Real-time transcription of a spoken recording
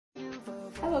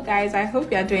Hello guys, I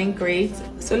hope you are doing great.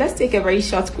 So let's take a very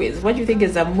short quiz. What do you think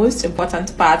is the most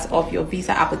important part of your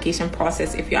visa application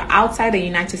process if you're outside the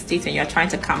United States and you're trying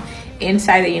to come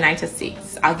inside the United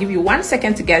States? I'll give you 1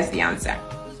 second to guess the answer.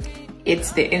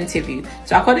 It's the interview.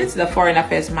 So according to the Foreign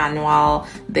Affairs Manual,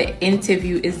 the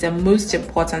interview is the most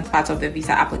important part of the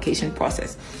visa application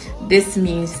process. This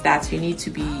means that you need to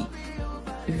be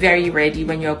very ready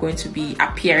when you're going to be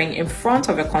appearing in front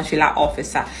of a consular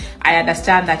officer. I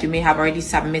understand that you may have already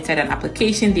submitted an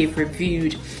application. They've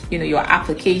reviewed, your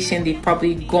application. They've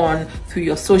probably gone through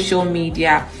your social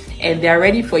media and they're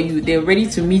ready for you. They're ready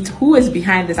to meet who is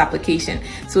behind this application.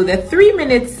 So the 3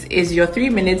 minutes is your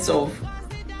 3 minutes of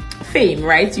fame,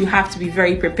 right? You have to be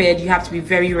very prepared. You have to be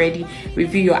very ready,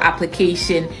 review your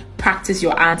application, practice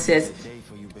your answers.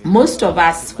 Most of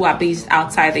us who are based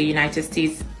outside the United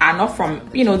States are not from,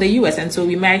 the US, and so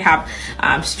we might have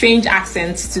strange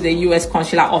accents to the US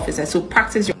consular officer. So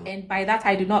practice your, and by that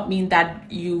I do not mean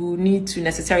that you need to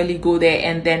necessarily go there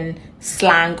and then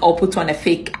slang or put on a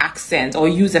fake accent or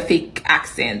use a fake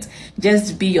accent.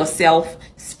 Just be yourself,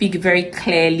 speak very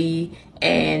clearly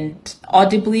and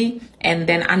audibly, and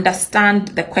then understand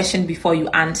the question before you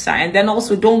answer. And then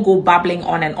also don't go babbling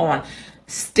on and on.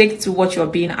 Stick to what you're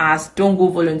being asked. Don't go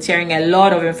volunteering a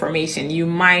lot of information. You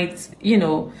might,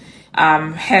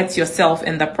 hurt yourself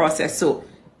in the process. So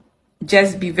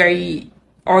just be very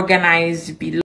organized, be